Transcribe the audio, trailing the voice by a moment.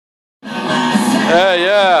Hey,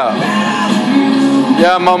 yeah.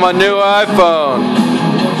 Yeah, I'm on my new iPhone.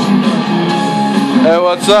 Hey,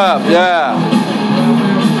 what's up? Yeah.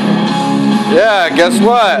 Yeah, guess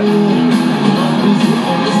what?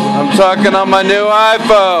 I'm talking on my new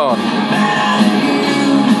iPhone.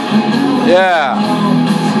 Yeah.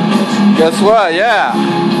 Guess what? Yeah.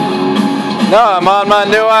 No, I'm on my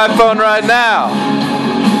new iPhone right now.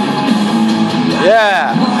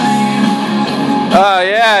 Yeah. Oh,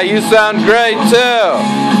 yeah, you sound great too.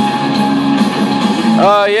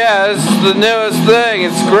 Oh, yeah, this is the newest thing.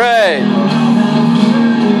 It's great.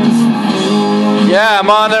 Yeah, I'm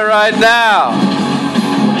on it right now.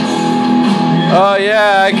 Oh,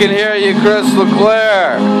 yeah, I can hear you crystal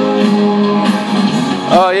clear.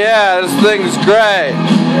 Oh, yeah, this thing's great.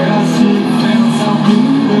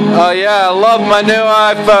 Oh, yeah, I love my new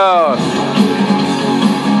iPhone.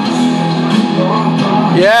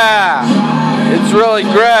 Yeah, it's really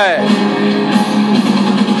great.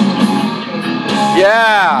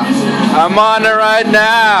 Yeah, I'm on it right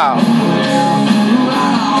now.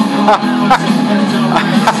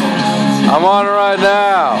 I'm on it right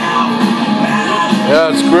now. Yeah,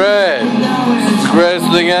 it's great. It's the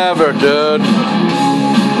greatest thing ever, dude.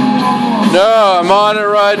 No, I'm on it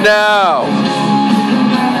right now.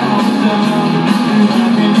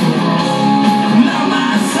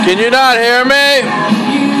 Can you not hear me?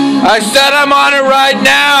 I said I'm on it right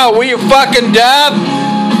now. Were you fucking deaf?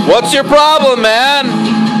 What's your problem, man?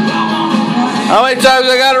 How many times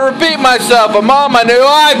I gotta repeat myself? I'm on my new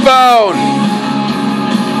iPhone.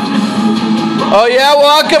 Oh yeah, well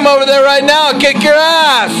I'll come over there right now and kick your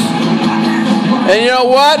ass. And you know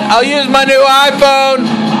what? I'll use my new iPhone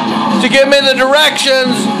to give me the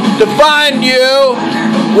directions to find you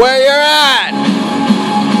where you're at.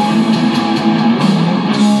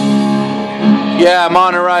 Yeah, I'm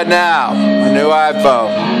on it right now. My new iPhone.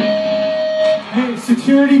 Hey,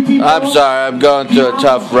 security people. I'm sorry, I'm going through a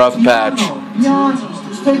tough, rough patch.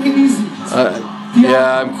 Just take it easy.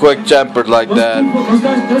 Yeah, I'm quick-tempered like that. Those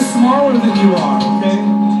guys, they're smaller than you are, okay?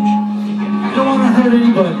 You don't want to hurt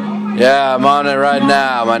anybody. Yeah, I'm on it right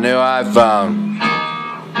now, my new iPhone.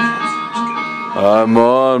 I'm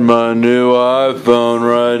on my new iPhone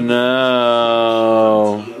right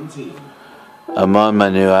now. I'm on my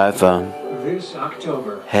new iPhone. This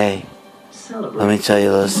October. Hey, let me tell you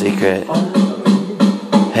a little secret.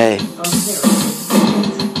 Hey.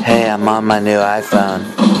 Hey, I'm on my new iPhone.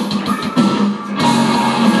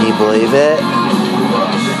 Can you believe it?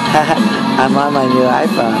 I'm on my new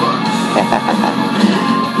iPhone.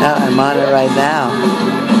 No, I'm on it right now.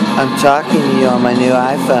 I'm talking to you on my new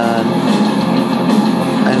iPhone.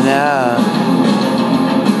 I know.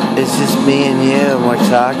 It's just me and you, and we're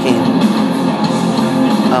talking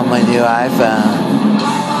on my new iPhone.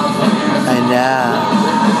 I know.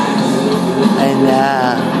 I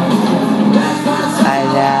know. I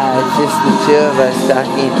know. It's just the two of us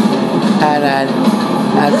talking. And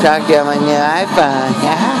I'm talking on my new iPhone.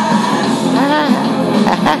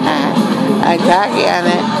 I'm talking on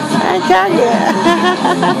it. I'm talking.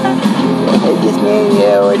 It's just me and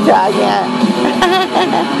you. We're talking.